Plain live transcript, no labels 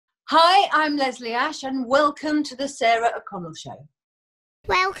Hi, I'm Leslie Ash and welcome to the Sarah O'Connell Show.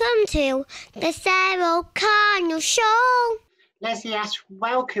 Welcome to the Sarah O'Connell Show. Leslie Ash,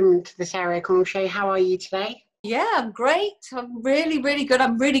 welcome to the Sarah O'Connell Show. How are you today? Yeah, I'm great. I'm really, really good.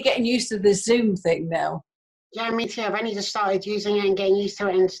 I'm really getting used to this Zoom thing now. Yeah, me too. I've only just started using it and getting used to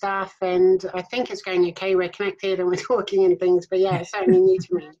it and stuff, and I think it's going okay. We're connected and we're talking and things, but yeah, it's certainly new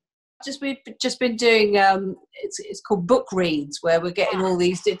to me. We've just been doing, it's called book reads, where we're getting all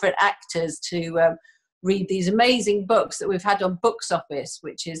these different actors to read these amazing books that we've had on Books Office,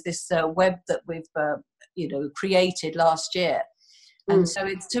 which is this web that we've, created last year. And so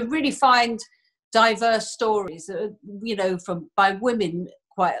it's to really find diverse stories, by women.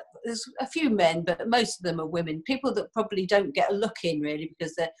 There's a few men, but most of them are women, people that probably don't get a look in really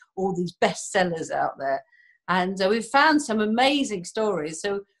because they're all these bestsellers out there. And we've found some amazing stories.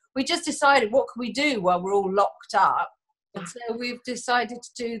 So we just decided, what can we do while we're all locked up? And so we've decided to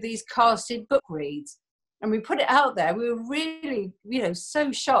do these casted book reads. And we put it out there. We were really,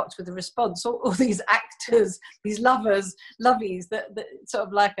 so shocked with the response. All these actors, these lovies that sort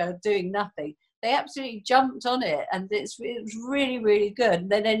of like are doing nothing. They absolutely jumped on it. And it was really, really good.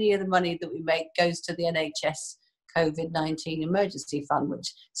 And then any of the money that we make goes to the NHS COVID-19 emergency fund,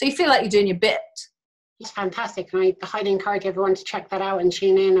 so you feel like you're doing your bit. It's fantastic, and I highly encourage everyone to check that out and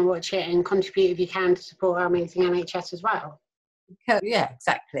tune in and watch it and contribute if you can to support our amazing NHS as well. Yeah,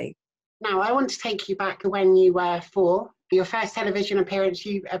 exactly. Now, I want to take you back to when you were 4. Your first television appearance,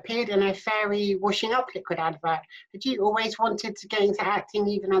 you appeared in a fairy washing up liquid advert. Did you always wanted to get into acting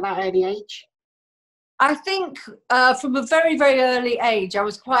even at that early age? I think from a very, very early age, I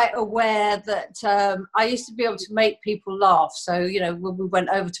was quite aware that I used to be able to make people laugh. So, when we went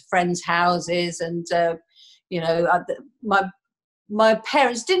over to friends' houses and, my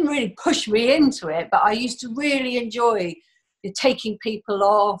parents didn't really push me into it, but I used to really enjoy taking people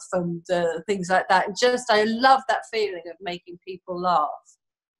off and things like that. And I love that feeling of making people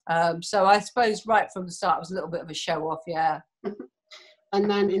laugh. So I suppose right from the start, it was a little bit of a show off, yeah. And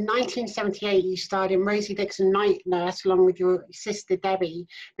then in 1978, you starred in Rosie Dixon Night Nurse along with your sister Debbie.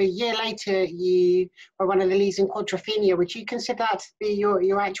 But a year later, you were one of the leads in Quadrophenia. Would you consider that to be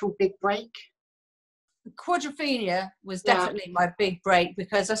your actual big break? Quadrophenia was definitely my big break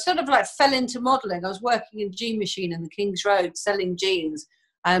because I sort of like fell into modelling. I was working in Jean Machine in the King's Road selling jeans,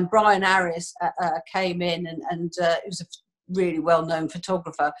 and Brian Harris came in and it was a really well-known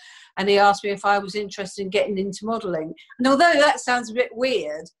photographer, and he asked me if I was interested in getting into modelling. And although that sounds a bit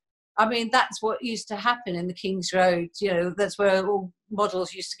weird, I mean, that's what used to happen in the King's Road. That's where all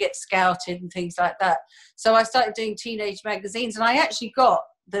models used to get scouted and things like that. So I started doing teenage magazines, and I actually got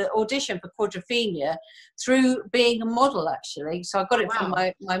the audition for Quadrophenia through being a model, actually. So I got it from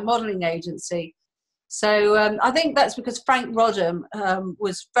my modelling agency. So I think that's because Frank Rodham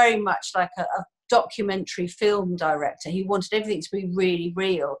was very much like a documentary film director. He wanted everything to be really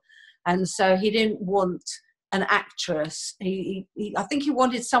real, and so he didn't want an actress. I think he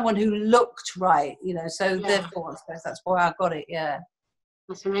wanted someone who looked right, therefore I suppose that's why I got it. Yeah,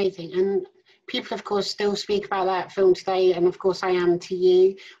 that's amazing. And people of course still speak about that film today, and of course I am to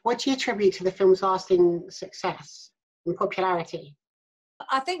you. What do you attribute to the film's lasting success and popularity?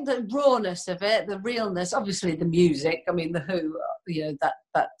 I think the rawness of it, the realness, obviously the music. I mean, The Who,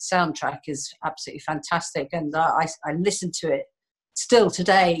 that soundtrack is absolutely fantastic, and I listen to it still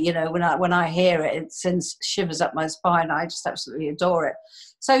today. When I hear it, it sends shivers up my spine. I just absolutely adore it.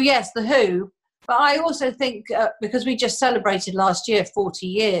 So yes, The Who, but I also think because we just celebrated last year 40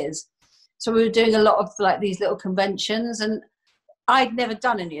 years, so we were doing a lot of like these little conventions, and I'd never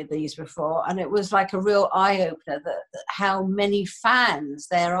done any of these before, and it was like a real eye-opener that how many fans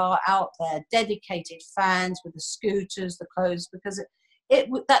there are out there, dedicated fans with the scooters, the clothes, because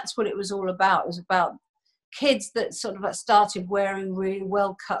that's what it was all about. It was about kids that sort of started wearing really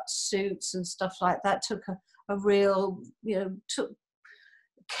well-cut suits and stuff like that, took a real, took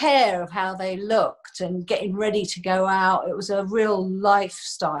care of how they looked and getting ready to go out. It was a real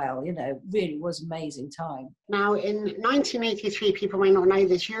lifestyle, really was an amazing time. Now, in 1983, people may not know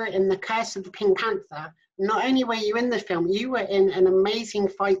this, you were in The Curse of the Pink Panther. Not only were you in the film, you were in an amazing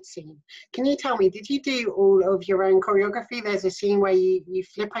fight scene. Can you tell me, did you do all of your own choreography? There's a scene where you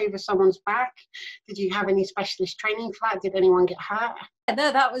flip over someone's back. Did you have any specialist training for that? Did anyone get hurt?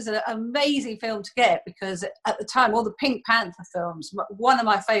 No, that was an amazing film to get, because at the time, all the Pink Panther films, one of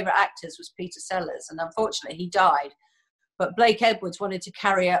my favourite actors was Peter Sellers, and unfortunately he died. But Blake Edwards wanted to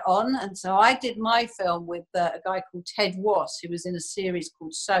carry it on, and so I did my film with a guy called Ted Wass, who was in a series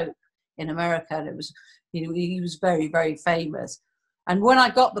called Soap in America, and it was, he was very, very famous. And when I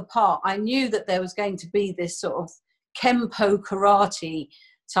got the part, I knew that there was going to be this sort of Kempo karate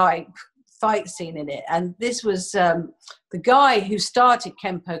type fight scene in it. And this was the guy who started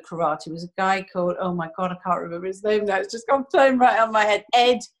Kempo Karate was a guy called, oh my God, I can't remember his name now. It's just gone flown right out of my head.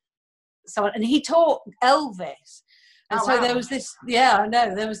 Ed, someone, and he taught Elvis. And so there was this, I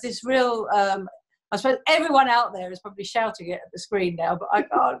know, there was this real, I suppose everyone out there is probably shouting it at the screen now, but I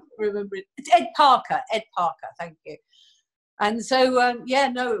can't remember it. It's Ed Parker, thank you. And so,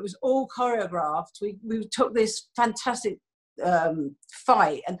 it was all choreographed. We took this fantastic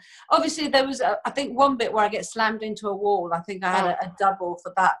fight. And obviously there was, I think, one bit where I get slammed into a wall. I think I had a double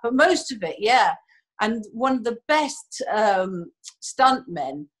for that. But most of it, yeah. And one of the best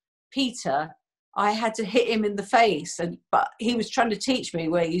stuntmen, Peter, I had to hit him in the face. But he was trying to teach me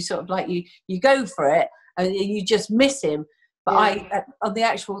where you sort of like, you go for it and you just miss him. But on the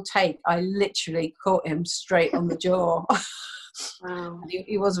actual take, I literally caught him straight on the jaw. Wow.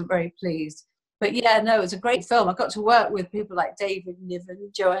 He wasn't very pleased. But yeah, no, it was a great film. I got to work with people like David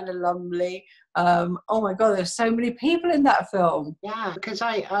Niven, Joanna Lumley. Oh my God, there's so many people in that film. Yeah, because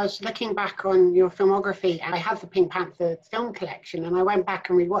I was looking back on your filmography, and I have the Pink Panther film collection, and I went back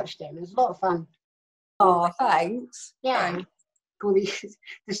and rewatched it, and it was a lot of fun. Oh, thanks. Yeah. Thanks. All these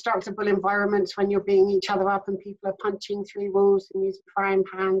destructible environments when you're beating each other up and people are punching through walls and using frying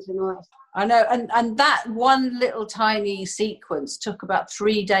pans and all that stuff. I know, and that one little tiny sequence took about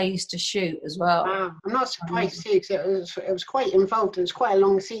 3 days to shoot as well. Wow, I'm not surprised too, because it was quite involved. It was quite a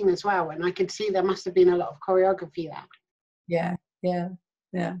long scene as well, and I could see there must have been a lot of choreography there. Yeah.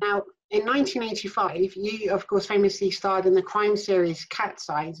 Now, in 1985, you of course famously starred in the crime series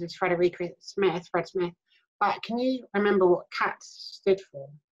C.A.T.S with Fred Smith. But can you remember what C.A.T.S stood for?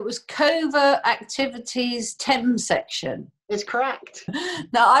 It was Covert Activities Thames Section. It's correct.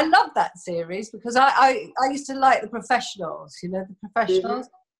 Now, I love that series because I used to like The Professionals, The Professionals.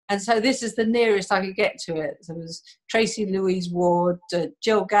 Mm-hmm. And so this is the nearest I could get to it. So it was Tracy Louise Ward,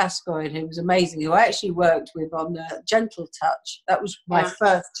 Jill Gascoigne, who was amazing, who I actually worked with on Gentle Touch. That was my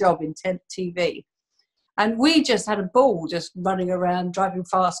first job in TV. And we just had a ball just running around, driving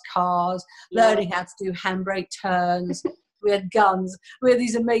fast cars, learning how to do handbrake turns. We had guns. We had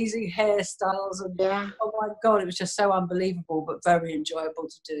these amazing hairstyles. And oh my God, it was just so unbelievable, but very enjoyable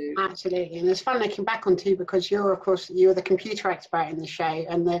to do. Absolutely. And it's fun looking back on too, because you're the computer expert in the show,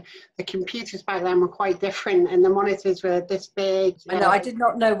 and the computers back then were quite different, and the monitors were this big. I know, I did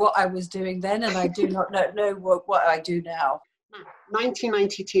not know what I was doing then, and I do not know what I do now.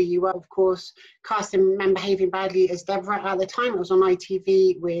 1992, you were, of course, cast in Men Behaving Badly as Deborah. At the time, it was on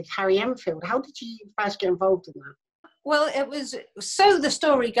ITV with Harry Enfield. How did you first get involved in that? Well, it was, so the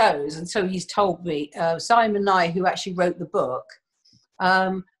story goes, and so he's told me, Simon Nye, who actually wrote the book,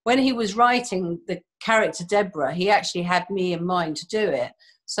 when he was writing the character Deborah, he actually had me in mind to do it.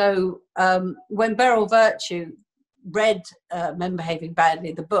 So when Beryl Virtue read Men Behaving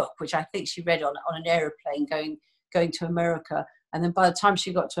Badly, the book, which I think she read on an aeroplane going to America, and then by the time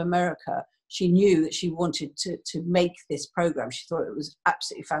she got to America, she knew that she wanted to make this program. She thought it was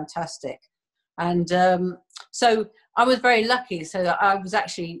absolutely fantastic. And so I was very lucky. So I was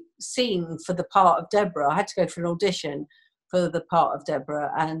actually seen for the part of Deborah. I had to go for an audition for the part of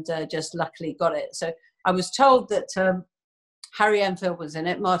Deborah, and just luckily got it. So I was told that Harry Enfield was in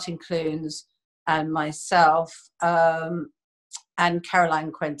it, Martin Clunes, and myself, and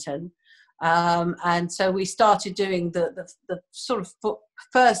Caroline Quentin. And so we started doing the sort of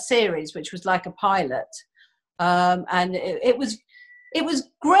first series, which was like a pilot. And it was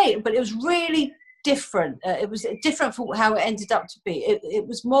great, but it was really different. It was different from how it ended up to be. It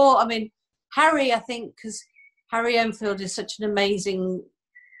was more, I mean, Harry, I think, because Harry Enfield is such an amazing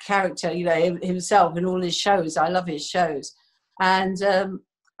character, himself in all his shows. I love his shows. And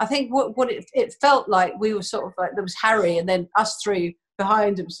I think what it felt like, we were sort of like, there was Harry and then us three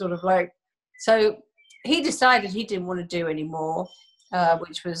behind him, sort of like. So he decided he didn't want to do any more,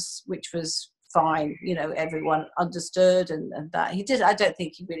 which was fine. Everyone understood and that. I don't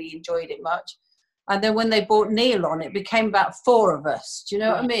think he really enjoyed it much. And then when they brought Neil on, it became about 4 of us. Do you know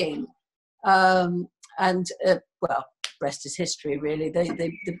what I mean? Well, rest is history, really.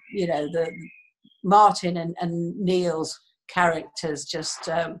 The Martin and Neil's characters just,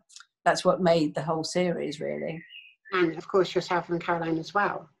 that's what made the whole series, really. And of course yourself and Caroline as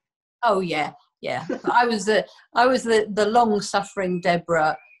well. Oh yeah. I was the long-suffering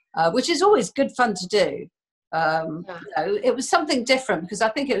Deborah, which is always good fun to do. It was something different, because I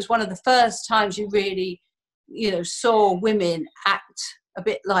think it was one of the first times you really, saw women act a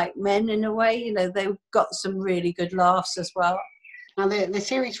bit like men in a way. They got some really good laughs as well. Now the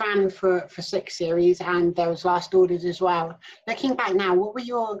series ran for 6 series, and there was Last Orders as well. Looking back now, what were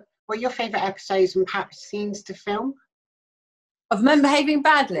your favourite episodes and perhaps scenes to film? Of men behaving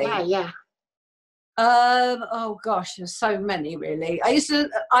badly? Yeah. Oh gosh, there's so many really. I used to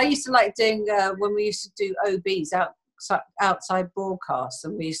like doing when we used to do OBs outside broadcasts,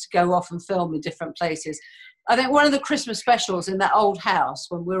 and we used to go off and film in different places. I think one of the Christmas specials in that old house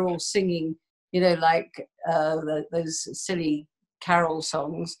when we're all singing, you know, like those silly carol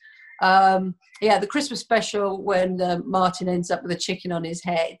songs. The Christmas special when Martin ends up with a chicken on his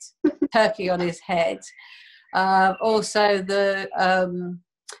head, turkey on his head. Also they're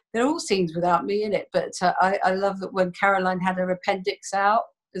all scenes without me in it, but I love that when Caroline had her appendix out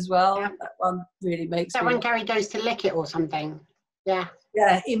as well. Yeah. That one really makes that me... when Gary goes to lick it or something. Yeah.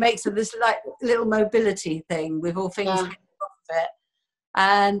 Yeah, he makes this like little mobility thing with all things off of it.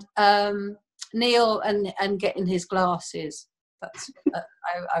 And Neil and getting his glasses. That's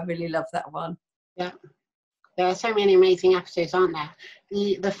I really love that one. Yeah. There are so many amazing episodes, aren't there?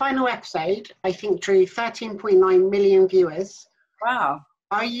 The final episode, I think, drew 13.9 million viewers. Wow.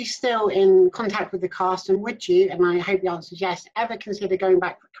 Are you still in contact with the cast, and would you, and I hope the answer is yes, ever consider coming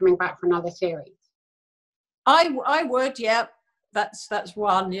back for another series? I would, yeah. That's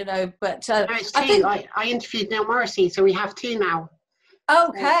one, you know, but no, it's two. I interviewed Neil Morrissey, so we have two now.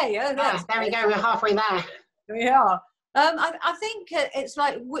 Okay. There we go. We're halfway there. We are. I think it's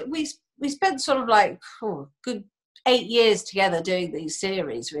like we spent sort of like good 8 years together doing these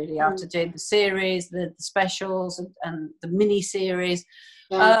series, really, after doing the series, the specials, and the mini series.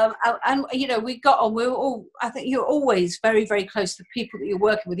 Yeah. And you know, we got on. We were all. I think you're always very, very close to the people that you're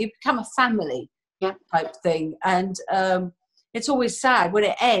working with. You become a family type thing, and it's always sad when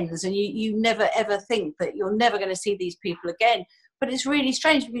it ends, and you never ever think that you're never going to see these people again. But it's really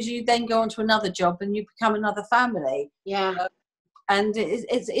strange because you then go on to another job and you become another family. Yeah. And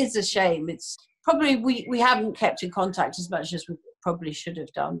it's a shame. It's probably we haven't kept in contact as much as we probably should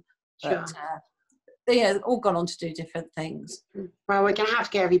have done. But all gone on to do different things. Well, we're going to have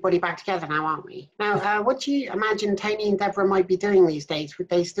to get everybody back together now, aren't we? Now, what do you imagine Tony and Deborah might be doing these days? Would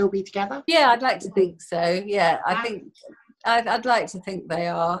they still be together? Yeah, I'd like to think so. Yeah, I think I'd like to think they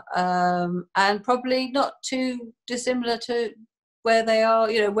are, and probably not too dissimilar to where they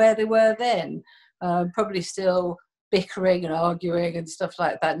are, you know, where they were then. Probably still bickering and arguing and stuff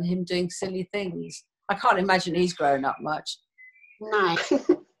like that, and him doing silly things. I can't imagine he's grown up much. No.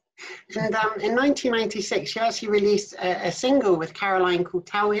 And in 1996, you actually released a single with Caroline called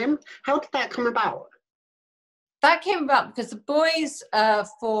Tell Him. How did that come about? That came about because the boys, I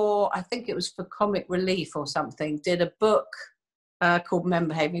think it was for Comic Relief or something, did a book called Men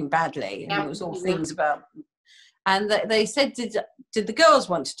Behaving Badly, and it was all things about... And they said, did the girls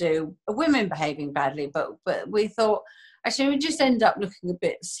want to do a women behaving badly? But we thought, actually, we just end up looking a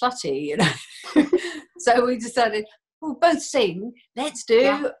bit slutty, you know. So we decided, we'll both sing. Let's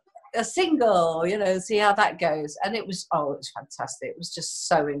do a single, you know, see how that goes. And it was fantastic. It was just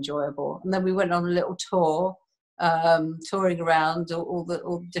so enjoyable. And then we went on a little tour, touring around all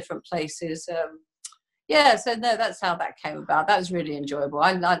the different places. So no, that's how that came about. That was really enjoyable.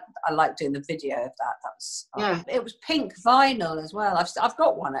 I like doing the video of that. That was it was pink vinyl as well. I've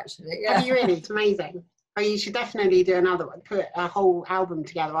got one actually. Yeah. Have you really? It's amazing. Oh, you should definitely do another one. Put a whole album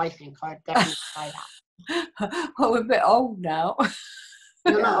together. I think I'd definitely try that. Well, we're a bit old now.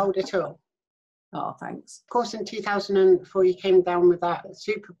 You're not old at all. Oh, thanks. Of course, in 2004, you came down with that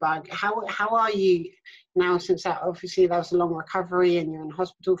superbug. How are you now since that? Obviously, that was a long recovery and you're in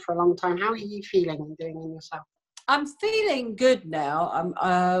hospital for a long time. How are you feeling and doing in yourself? I'm feeling good now.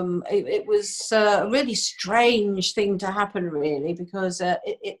 It was a really strange thing to happen, really, because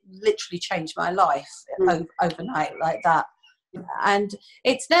it literally changed my life overnight like that. And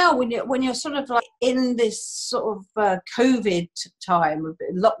it's now when you're sort of like in this sort of COVID time,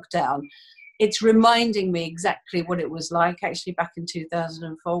 lockdown, it's reminding me exactly what it was like actually back in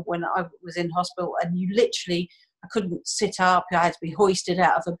 2004 when I was in hospital, and I couldn't sit up. I had to be hoisted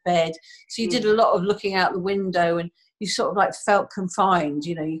out of a bed. So you did a lot of looking out the window, and you sort of like felt confined,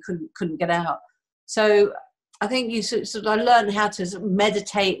 you know, you couldn't get out. So I think you sort of learn how to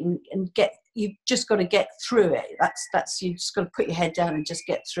meditate and you've just got to get through it. That's you just got to put your head down and just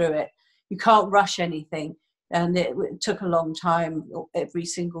get through it. You can't rush anything. And it took a long time. Every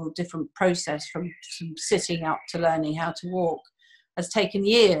single different process from sitting up to learning how to walk has taken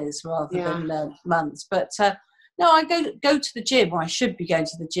years rather than months. But no, I go to the gym, or I should be going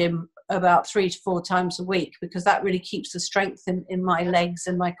to the gym about 3 to 4 times a week, because that really keeps the strength in my legs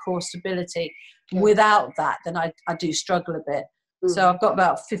and my core stability. Okay. Without that, then I do struggle a bit. So I've got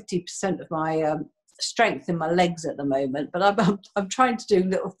about 50% of my strength in my legs at the moment, but I'm trying to do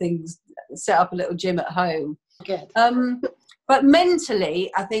little things, set up a little gym at home. Good. But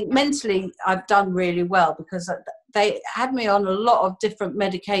mentally, I think I've done really well, because they had me on a lot of different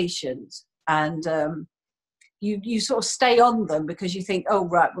medications, and you sort of stay on them because you think, oh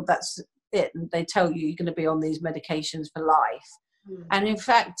right, well that's it, and they tell you you're going to be on these medications for life. And in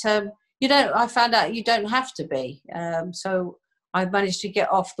fact, I found out you don't have to be. So I managed to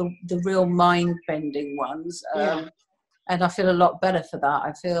get off the real mind bending ones. And I feel a lot better for that.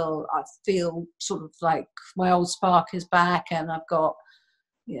 I feel sort of like my old spark is back, and I've got,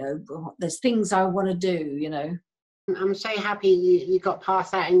 there's things I want to do. I'm so happy you got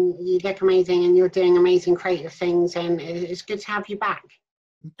past that, and you look amazing, and you're doing amazing creative things, and it's good to have you back.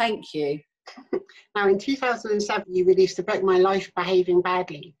 Thank you. Now, in 2007, you released the book, My Life Behaving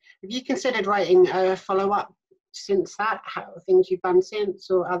Badly. Have you considered writing a follow-up since that? Things you've done since,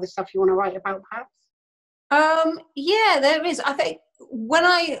 or other stuff you want to write about, perhaps? Yeah, there is. I think when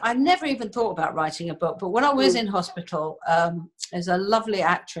I never even thought about writing a book, but when I was in hospital, there's a lovely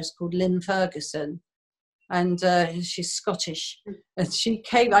actress called Lynn Ferguson, and she's Scottish, and she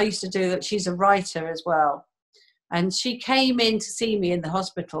came. I used to do that. She's a writer as well, and she came in to see me in the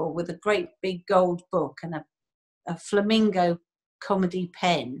hospital with a great big gold book and a flamingo comedy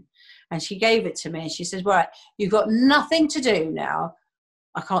pen, and she gave it to me, and she says, "Right, you've got nothing to do now."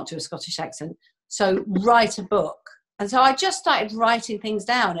 I can't do a Scottish accent. So write a book. And so I just started writing things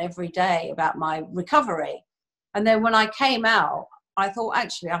down every day about my recovery. And then when I came out, I thought,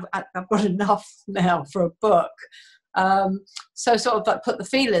 actually, I've got enough now for a book. So sort of like put the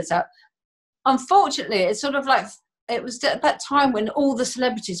feelers out. Unfortunately, it's sort of like, it was at that time when all the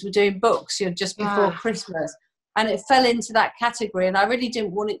celebrities were doing books, just before Christmas. And it fell into that category. And I really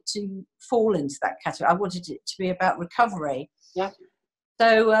didn't want it to fall into that category. I wanted it to be about recovery. Yeah.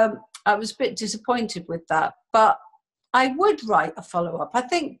 So I was a bit disappointed with that, but I would write a follow-up. I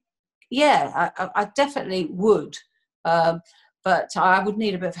think, I definitely would, but I would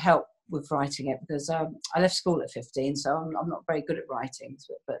need a bit of help with writing it because I left school at 15, so I'm not very good at writing.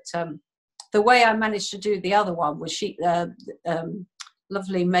 But the way I managed to do the other one was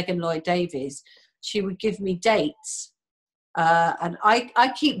lovely Megan Lloyd Davies. She would give me dates. And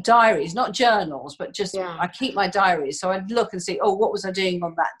I keep diaries, not journals, but just I keep my diaries. So I'd look and see, what was I doing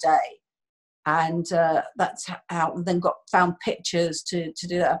on that day? And that's how, and then found pictures to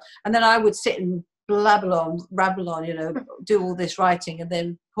do that. And then I would sit and rabble on, do all this writing. And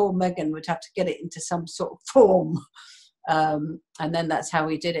then poor Megan would have to get it into some sort of form. And then that's how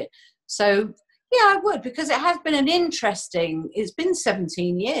we did it. So, I would, because it has been it's been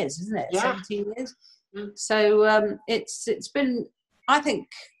 17 years, isn't it? Yeah. 17 years. So it's been, I think,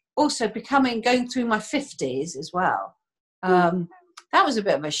 also going through my 50s as well. That was a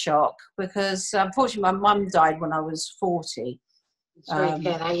bit of a shock because unfortunately my mum died when I was 40. Sorry to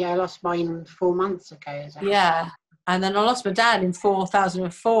hear that. I lost mine 4 months ago. And then I lost my dad in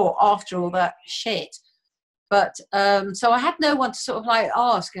 2004 after all that shit. But so I had no one to sort of like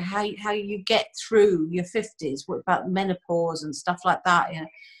ask how you get through your 50s, what about menopause and stuff like that.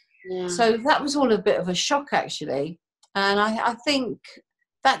 Yeah. So that was all a bit of a shock, actually. And I think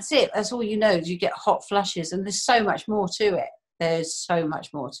that's it. That's all you know is you get hot flushes, and there's so much more to it. There's so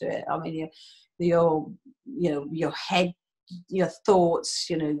much more to it. I mean, your head, your thoughts,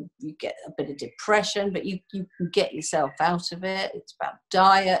 you get a bit of depression, but you can get yourself out of it. It's about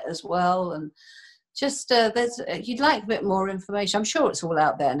diet as well. And just you'd like a bit more information. I'm sure it's all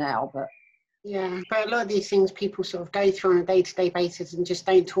out there now, but. Yeah, but a lot of these things people sort of go through on a day-to-day basis and just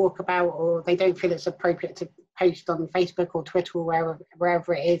don't talk about, or they don't feel it's appropriate to post on Facebook or Twitter or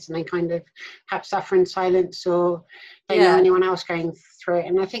wherever it is, and they kind of have suffer in silence or don't know anyone else going through it.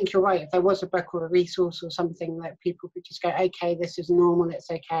 And I think you're right. If there was a book or a resource or something that people could just go, okay, this is normal,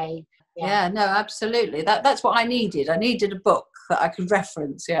 it's okay. Yeah, no, absolutely. That's what I needed. I needed a book that I could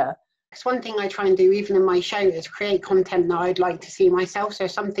reference, It's one thing I try and do even in my show is create content that I'd like to see myself. So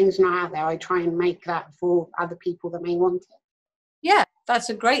if something's not out there, I try and make that for other people that may want it. Yeah, that's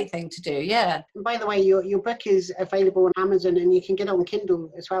a great thing to do, yeah. And by the way, your book is available on Amazon, and you can get it on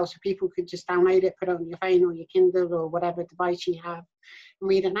Kindle as well. So people could just download it, put it on your phone or your Kindle or whatever device you have and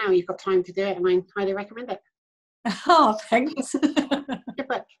read it now. You've got time to do it, and I highly recommend it. Oh, thanks. Good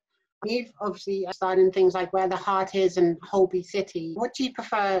book. You've obviously starred in things like Where the Heart Is and Holby City. What do you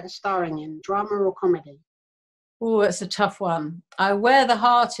prefer starring in, drama or comedy? Oh, it's a tough one. Where the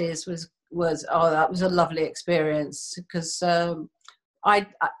Heart Is was that was a lovely experience because I'd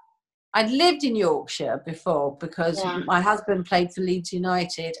lived in Yorkshire before because my husband played for Leeds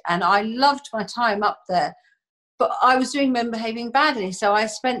United, and I loved my time up there. But I was doing Men Behaving Badly, so I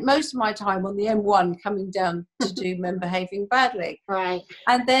spent most of my time on the M1 coming down to do Men Behaving Badly. Right.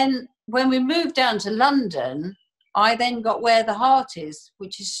 And then when we moved down to London, I then got Where the Heart Is,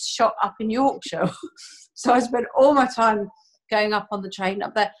 which is shot up in Yorkshire. So I spent all my time going up on the train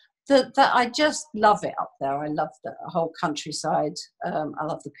up there. That I just love it up there. I love the whole countryside. I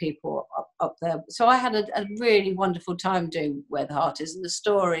love the people up there. So I had a really wonderful time doing Where the Heart Is, and the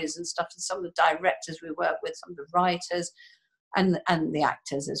stories and stuff, and some of the directors we worked with, some of the writers, and the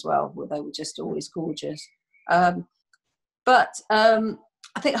actors as well. They were just always gorgeous. But I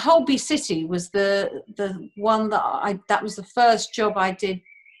think Holby City was the one that was the first job I did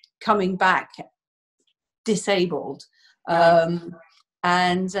coming back disabled.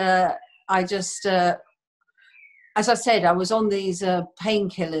 And I just, as I said, I was on these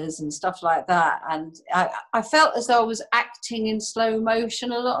painkillers and stuff like that. And I felt as though I was acting in slow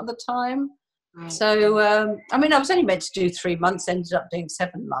motion a lot of the time. Right. So, I mean, I was only meant to do 3 months, ended up doing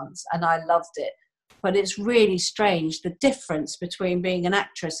 7 months, and I loved it. But it's really strange, the difference between being an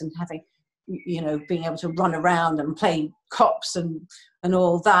actress and having, being able to run around and play cops and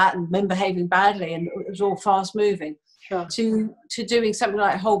all that, and men behaving badly, and it was all fast moving. Sure. To doing something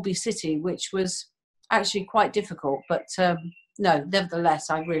like Holby City, which was actually quite difficult, but no,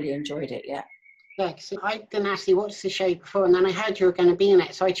 nevertheless, I really enjoyed it. Yeah. Yeah, because I didn't actually watch the show before, and then I heard you were going to be in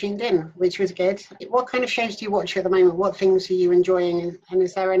it, so I tuned in, which was good. What kind of shows do you watch at the moment? What things are you enjoying, and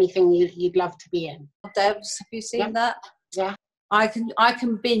is there anything you'd love to be in? Debs, have you seen that? Yeah. I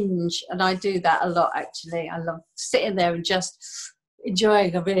can binge, and I do that a lot actually. I love sitting there and just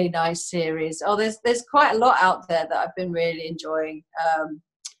enjoying a really nice series. Oh, there's quite a lot out there that I've been really enjoying.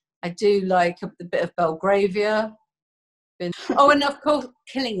 I do like a bit of Belgravia. And of course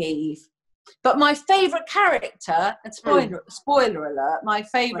Killing Eve. But my favourite character, and spoiler alert, my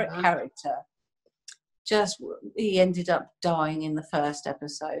favourite character, he ended up dying in the first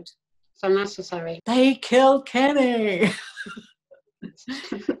episode. So necessary. They killed Kenny.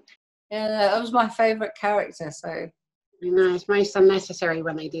 Yeah, that was my favourite character, so. It's most unnecessary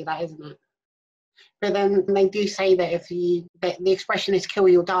when they do that, isn't it? But then they do say that the expression is kill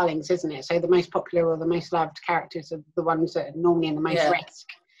your darlings, isn't it? So the most popular or the most loved characters are the ones that are normally in the most risk.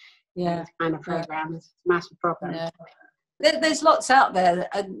 Yeah. Kind of programs. Massive problem. Yeah. There's lots out there,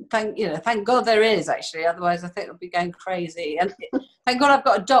 and thank God there is actually. Otherwise, I think I'd be going crazy. And thank God I've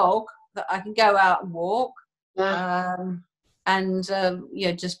got a dog that I can go out and walk. Yeah.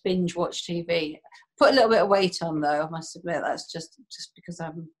 Just binge watch TV. Put a little bit of weight on though, I must admit. That's just because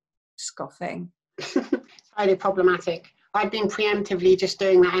I'm scoffing. Highly problematic. I've been preemptively just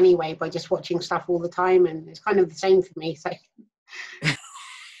doing that anyway by just watching stuff all the time, and it's kind of the same for me. So, it's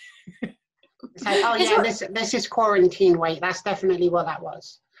like, oh yeah, this is quarantine weight. That's definitely what that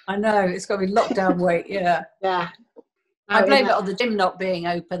was. I know, it's got to be lockdown weight. Yeah. Yeah. I blame it on the gym not being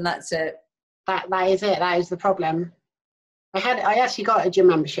open. That's it. That is it. That is the problem. I actually got a gym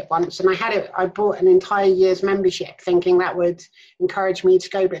membership once, and I bought an entire year's membership thinking that would encourage me to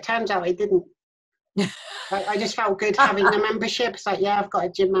go, but it turns out it didn't. I just felt good having the membership. It's like, yeah, I've got a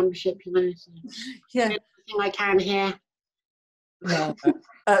gym membership, so yeah, everything I can here. No,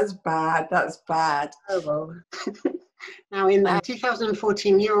 that's bad. That's bad. Oh well. Now, in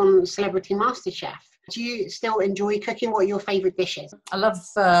 2014, you're on Celebrity MasterChef. Do you still enjoy cooking? What are your favourite dishes? I love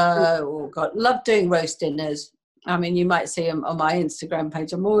love doing roast dinners. I mean, you might see them on my Instagram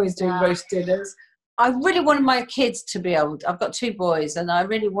page. I'm always doing roast dinners. I really wanted my kids to be able to, I've got 2 boys, and I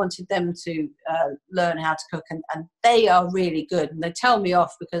really wanted them to learn how to cook, and they are really good, and they tell me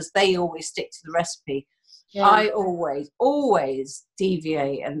off because they always stick to the recipe. Yeah. I always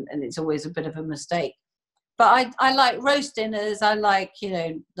deviate, and it's always a bit of a mistake. But I like roast dinners. I like,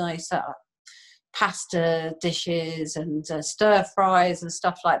 nice pasta dishes and stir fries and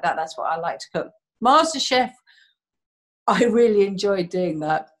stuff like that. That's what I like to cook. MasterChef, I really enjoyed doing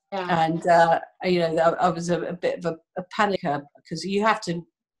that. Yeah. And, I was a bit of a panicker because you have to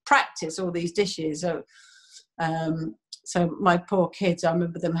practice all these dishes. So my poor kids, I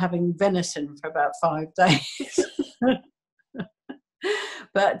remember them having venison for about 5 days.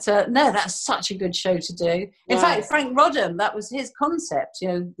 But no, that's such a good show to do. In fact, Frank Rodham, that was his concept,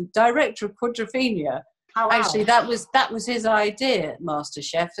 the director of Quadrophenia. Oh, wow. Actually, that was his idea,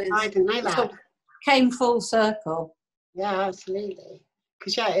 MasterChef. I didn't know that. Came full circle. Yeah, absolutely.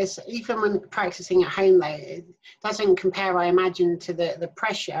 Because it's even when practicing at home though, it doesn't compare, I imagine, to the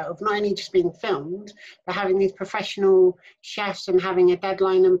pressure of not only just being filmed, but having these professional chefs and having a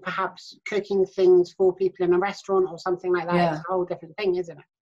deadline and perhaps cooking things for people in a restaurant or something like that. Yeah. It's a whole different thing, isn't it?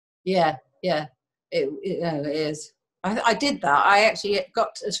 Yeah, it is. I did that. I actually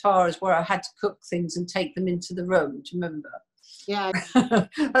got as far as where I had to cook things and take them into the room. Do you remember? Yeah.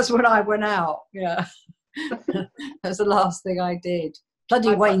 That's when I went out. Yeah. That's the last thing I did.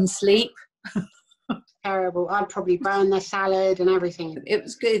 Bloody Wayne sleep. Terrible. I'd probably burn the salad and everything. It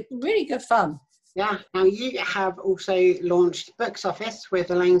was good, really good fun. Yeah. Now you have also launched Books Office with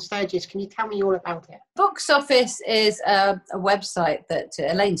Elaine Sturgis. Can you tell me all about it? Books Office is a website that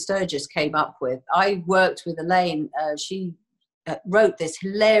Elaine Sturgis came up with. I worked with Elaine. She wrote this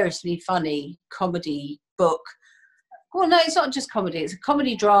hilariously funny comedy book. Well, no, it's not just comedy. It's a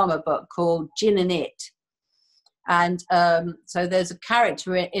comedy drama book called Gin and It. And so there's a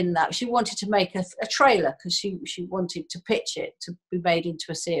character in that. She wanted to make a trailer because she wanted to pitch it to be made into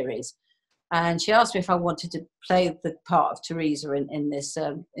a series. And she asked me if I wanted to play the part of Teresa in this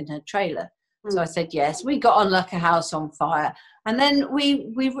in her trailer. So I said yes. We got on like a house on fire, and then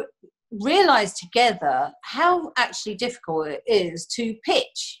we realised together how actually difficult it is to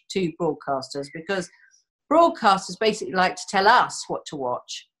pitch to broadcasters, because broadcasters basically like to tell us what to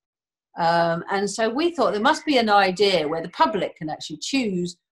watch. And so we thought there must be an idea where the public can actually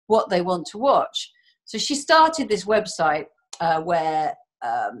choose what they want to watch. So she started this website where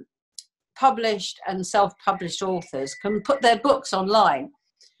published and self-published authors can put their books online,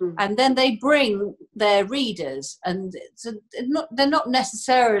 and then they bring their readers, and they're not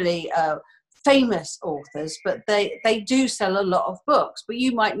necessarily famous authors, but they do sell a lot of books, but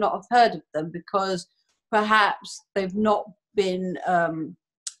you might not have heard of them because perhaps they've not been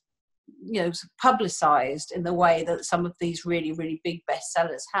publicized in the way that some of these really, really big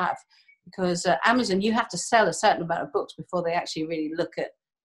bestsellers have, because Amazon, you have to sell a certain amount of books before they actually really look at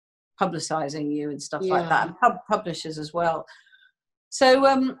publicizing you and stuff like that, and publishers as well. So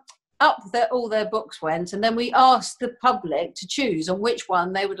all their books went, and then we asked the public to choose on which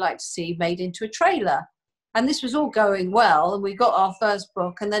one they would like to see made into a trailer. And this was all going well, and we got our first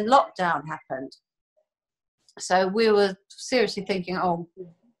book, and then lockdown happened. So we were seriously thinking, oh,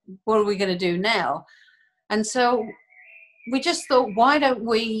 what are we going to do now? And so we just thought, why don't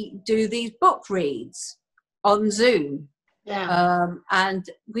we do these book reads on Zoom? And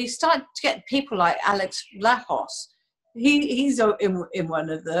we started to get people like Alex Lajos. He's in one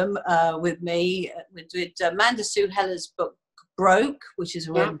of them with me. We did Amanda Sue Heller's book Broke, which is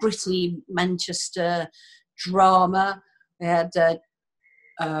a real gritty Manchester drama. We had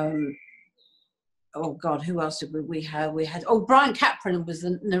oh God, who else did we have? We had Brian Capron was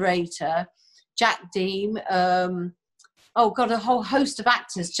the narrator, Jack Deem. Oh God, a whole host of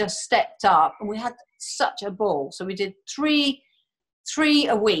actors just stepped up, and we had such a ball. So we did three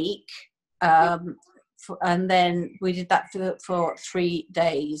a week, and then we did that for 3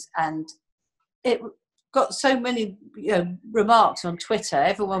 days, and it got so many remarks on Twitter.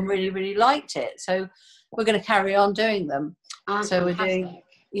 Everyone really, really liked it. So we're going to carry on doing them. So fantastic.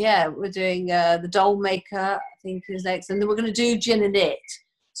 we're doing The Doll Maker, I think is next, and then we're going to do Gin and It.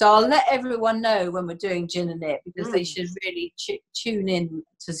 So I'll let everyone know when we're doing Gin and It, because they should really tune in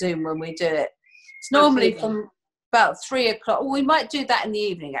to Zoom when we do it. It's normally from about 3 o'clock. Well, we might do that in the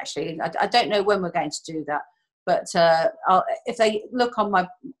evening, actually. I don't know when we're going to do that, but if they look on my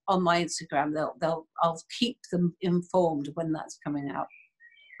Instagram, I'll keep them informed when that's coming out.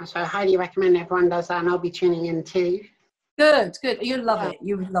 So I highly recommend everyone does that, and I'll be tuning in too. Good. You'll love it.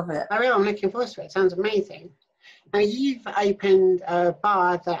 You would love it. I will. I'm looking forward to it. It sounds amazing. Now, you've opened a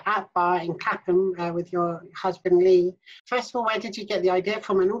bar, the At Bar in Clapham, with your husband Lee. First of all, where did you get the idea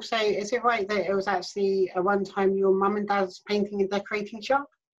from? And also, is it right that it was actually one time your mum and dad's painting and decorating shop?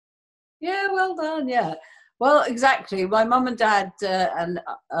 Yeah, well done. Yeah. Well, exactly. My mum and dad and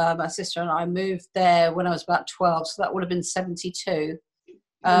my sister and I moved there when I was about 12, so that would have been 72.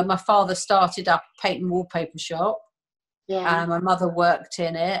 My father started up a paint and wallpaper shop. And my mother worked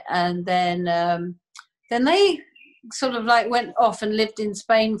in it, and then they sort of like went off and lived in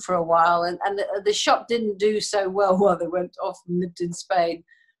Spain for a while, and the shop didn't do so well while they went off and lived in Spain.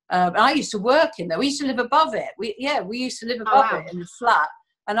 And I used to work in there. We used to live above it. We used to live above it in the flat,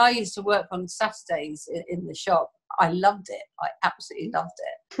 and I used to work on Saturdays in the shop. I loved it. I absolutely loved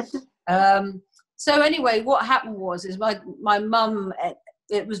it. So anyway, what happened was my mum.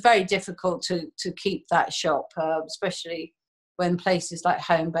 It was very difficult to keep that shop, especially when places like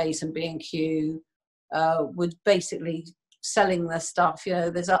Homebase and B&Q were basically selling their stuff.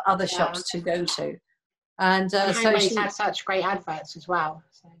 There's other shops to go to. And so she had such great adverts as well.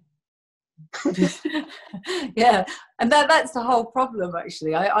 So. Yeah, and that's the whole problem,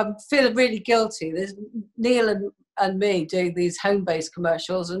 actually. I feel really guilty. There's Neil and me doing these Homebase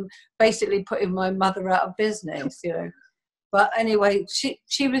commercials and basically putting my mother out of business, But anyway, she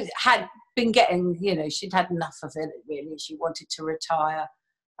had been getting, she'd had enough of it, really. She wanted to retire.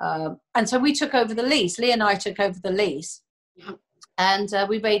 And so we took over the lease. Lee and I took over the lease. And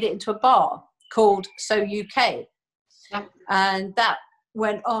we made it into a bar called So UK. And that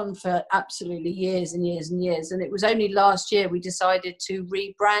went on for absolutely years and years and years. And it was only last year we decided to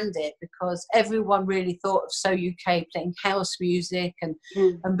rebrand it, because everyone really thought of So UK playing house music and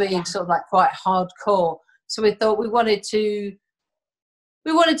being sort of like quite hardcore. So we thought we wanted to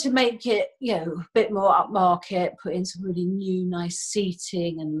make it, you know, a bit more upmarket, put in some really new, nice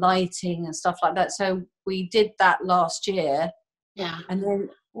seating and lighting and stuff like that. So we did that last year. Yeah. And then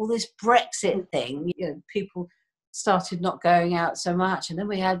all this Brexit thing, you know, people started not going out so much. And then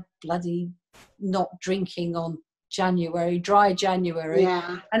we had bloody not drinking on dry January.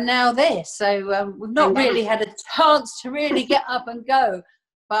 Yeah. And now this. So we've not really had a chance to really get up and go.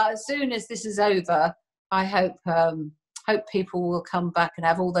 But as soon as this is over, I hope people will come back and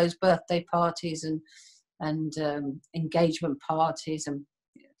have all those birthday parties and engagement parties, and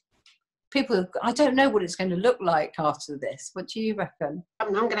people. I don't know what it's going to look like after this. What do you reckon?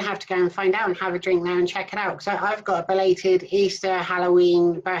 I'm going to have to go and find out and have a drink now and check it out, because I've got a belated Easter,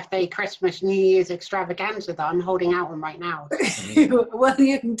 Halloween, birthday, Christmas, New Year's extravaganza that I'm holding out on right now. Well,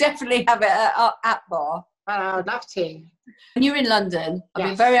 you can definitely have it at bar. I would love to. When you're in London, I'll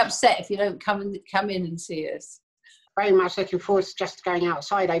be very upset if you don't come in and see us. Very much looking forward to just going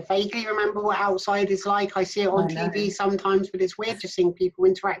outside. I vaguely remember what outside is like. I see it on TV sometimes, but it's weird just seeing people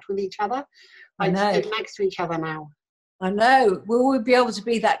interact with each other. Like stood next to each other now. I know. Will we be able to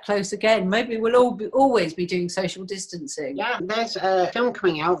be that close again? Maybe we'll always be doing social distancing. Yeah, there's a film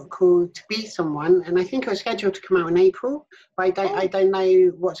coming out called To Be Someone, and I think it was scheduled to come out in April, but I don't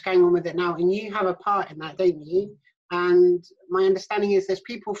know what's going on with it now. And you have a part in that, don't you? And my understanding is there's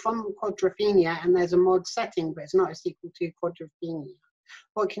people from Quadrophenia and there's a mod setting, but it's not a sequel to Quadrophenia.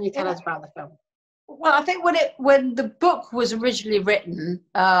 What can you tell us about the film? Well, I think when the book was originally written,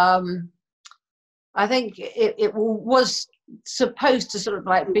 I think it was supposed to sort of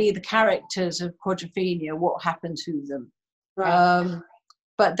like be the characters of Quadrophenia, what happened to them. Right.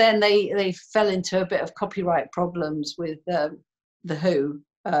 But then they fell into a bit of copyright problems with the Who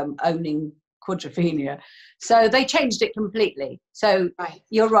owning Quadrophenia, so they changed it completely. So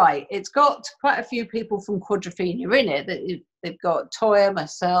You're right, it's got quite a few people from Quadrophenia in it. They've got Toya,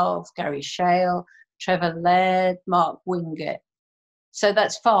 myself, Gary Shale, Trevor Laird, Mark Wingett. So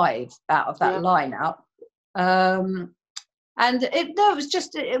that's 5 out of that lineup. And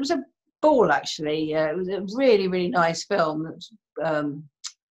it was a ball, actually. It was a really, really nice film.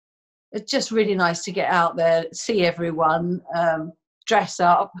 It's just really nice to get out there, see everyone, dress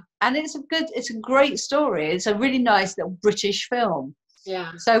up, and it's a great story. It's a really nice little British film.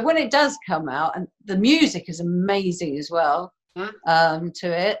 Yeah. So when it does come out, and the music is amazing as well, to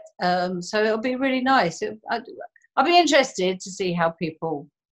it. So it'll be really nice. I'll be interested to see how people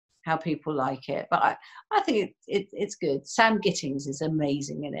like it. But I think it's good. Sam Gittings is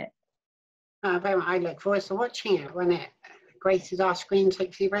amazing in it. Very much. I look forward to watching it when it graces our screens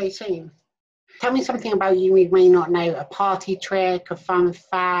hopefully very soon. Tell me something about you we may not know, a party trick, a fun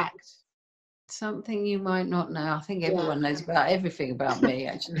fact. Something you might not know. I think everyone knows about everything about me,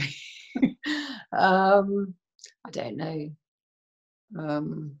 actually. I don't know.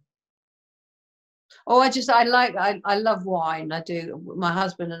 I love wine. I do. My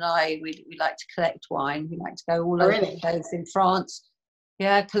husband and I, we like to collect wine. We like to go all over the place in France.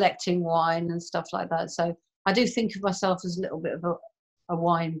 Yeah, collecting wine and stuff like that. So I do think of myself as a little bit of a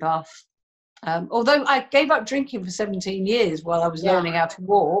wine buff. Although I gave up drinking for 17 years while I was learning how to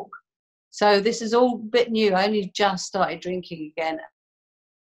walk. So this is all a bit new. I only just started drinking again.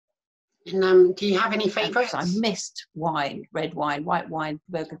 And do you have any favourites? I missed wine, red wine, white wine,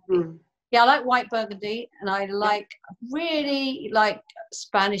 Burgundy. Yeah, I like white Burgundy, and I really like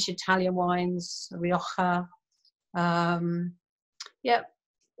Spanish, Italian wines, Rioja. That's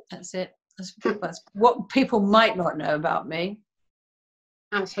it. That's what people might not know about me.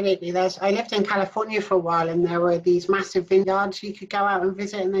 Absolutely. I lived in California for a while, and there were these massive vineyards you could go out and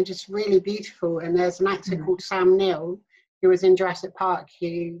visit, and they're just really beautiful. And there's an actor called Sam Neill, who was in Jurassic Park,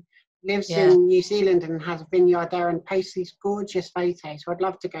 who lives in New Zealand and has a vineyard there and posts these gorgeous photos. So I'd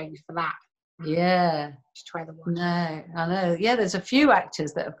love to go for that. Yeah. Just try the wine. No, I know. Yeah, there's a few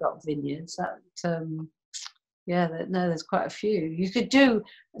actors that have got vineyards. There's quite a few. You could do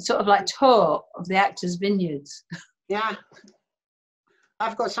sort of like tour of the actors' vineyards. Yeah.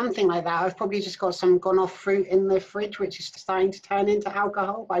 I've got something like that. I've probably just got some gone off fruit in the fridge, which is starting to turn into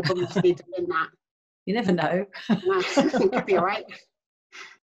alcohol, but I probably just need to bin that. You never know. It could be all right.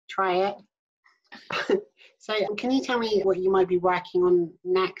 Try it. So can you tell me what you might be working on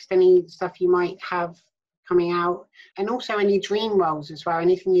next? Any stuff you might have coming out? And also any dream roles as well?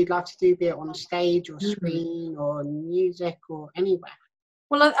 Anything you'd love to do, be it on stage or screen or music or anywhere?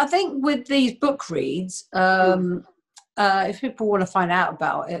 Well, I think with these book reads, if people want to find out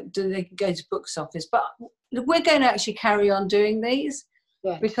about it, they can go to Books Office. But we're going to actually carry on doing these.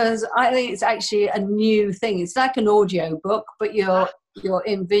 Yes. Because I think it's actually a new thing. It's like an audio book, but you're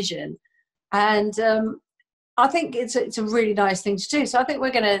in vision, and I think it's a really nice thing to do. So I think we're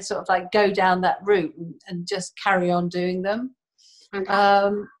going to sort of like go down that route and just carry on doing them,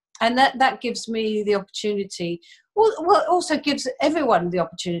 and that gives me the opportunity. Well, it also gives everyone the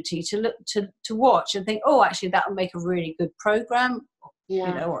opportunity to look to watch and think, oh, actually that will make a really good program, you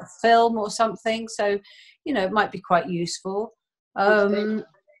know, or a film or something. So, you know, it might be quite useful. And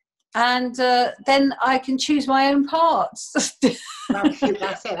then I can choose my own parts. That's it.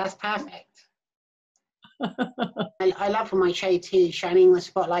 That's perfect. I love on my show too, shining the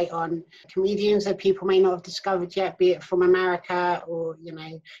spotlight on comedians that people may not have discovered yet, be it from America or, you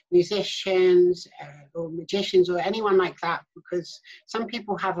know, musicians or magicians or anyone like that, because some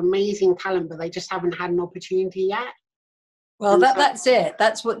people have amazing talent, but they just haven't had an opportunity yet. Well, that's it.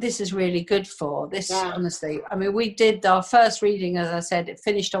 That's what this is really good for. Honestly, I mean, we did our first reading, as I said, it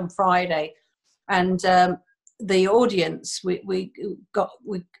finished on Friday, and the audience, we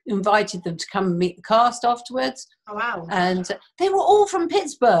invited them to come and meet the cast afterwards. Oh, wow. And they were all from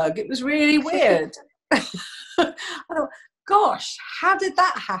Pittsburgh. It was really weird. I thought, gosh, how did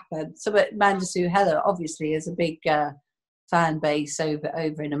that happen? So, but Amanda Sue Heller obviously is a big fan base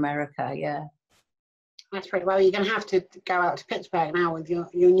over in America. Yeah. That's pretty well. You're going to have to go out to Pittsburgh now with your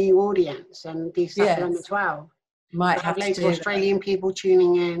new audience and do stuff for them as well. Might have loads of Australian people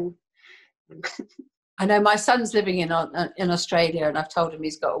tuning in. I know my son's living in Australia, and I've told him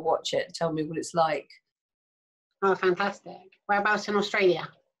he's got to watch it and tell me what it's like. Oh, fantastic. Whereabouts in Australia?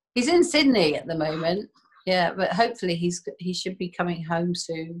 He's in Sydney at the moment. Yeah, but hopefully he should be coming home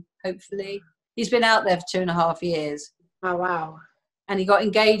soon. Hopefully. He's been out there for 2.5 years. Oh, wow. And he got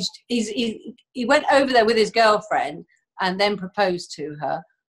engaged. He went over there with his girlfriend and then proposed to her.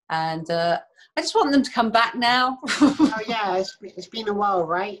 And I just want them to come back now. Oh, yeah. It's been a while,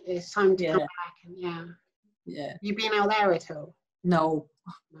 right? It's time to come back. And yeah. You been out there at all? No.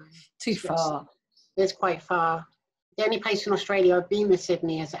 Too far. It's quite far. The only place in Australia I've been is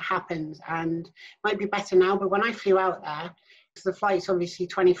Sydney, as it happens, and might be better now. But when I flew out there, because the flight's obviously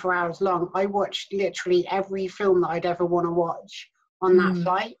 24 hours long, I watched literally every film that I'd ever want to watch on that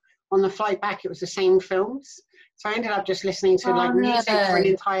flight. On the flight back, it was the same films. So I ended up just listening to music for an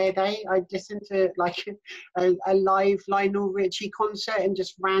entire day. I listened to like a live Lionel Richie concert and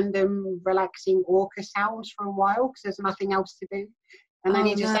just random relaxing orca sounds for a while because there's nothing else to do. And then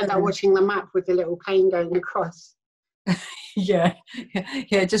you just end up watching the map with the little plane going across. yeah,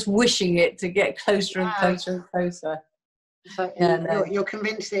 just wishing it to get closer and closer and closer. So you're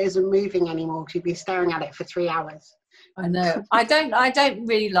convinced it isn't moving anymore because you've been staring at it for 3 hours. I know. I don't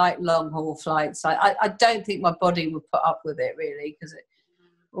really like long haul flights. I don't think my body would put up with it really because it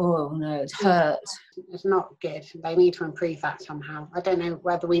hurts. It's not good. They need to improve that somehow. I don't know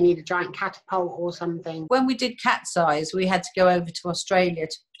whether we need a giant catapult or something. When we did C.A.T.S, we had to go over to Australia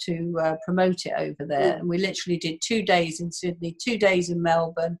to promote it over there, and we literally did 2 days in Sydney, 2 days in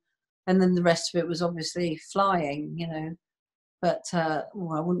Melbourne, and then the rest of it was obviously flying, you know. But I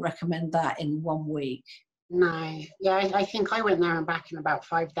wouldn't recommend that in 1 week. No, yeah, I think I went there and back in about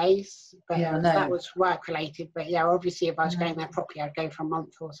 5 days, but that was work related. But yeah, obviously if I was going there properly, I'd go for a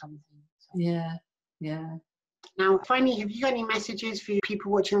month or something. So. Yeah. Now, finally, have you got any messages for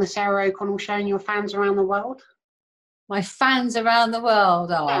people watching the Sarah O'Connell show and your fans around the world? My fans around the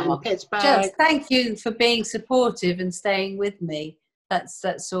world, in Pittsburgh. Just thank you for being supportive and staying with me.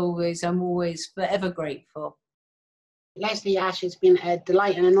 That's always, I'm always forever grateful. Leslie Ash, it's been a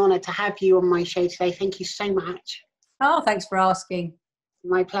delight and an honour to have you on my show today. Thank you so much. Oh, thanks for asking.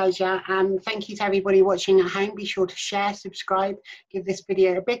 My pleasure. And thank you to everybody watching at home. Be sure to share, subscribe, give this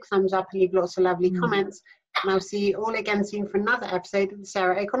video a big thumbs up and leave lots of lovely comments. And I'll see you all again soon for another episode of the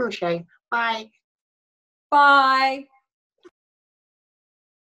Sarah O'Connell Show. Bye. Bye.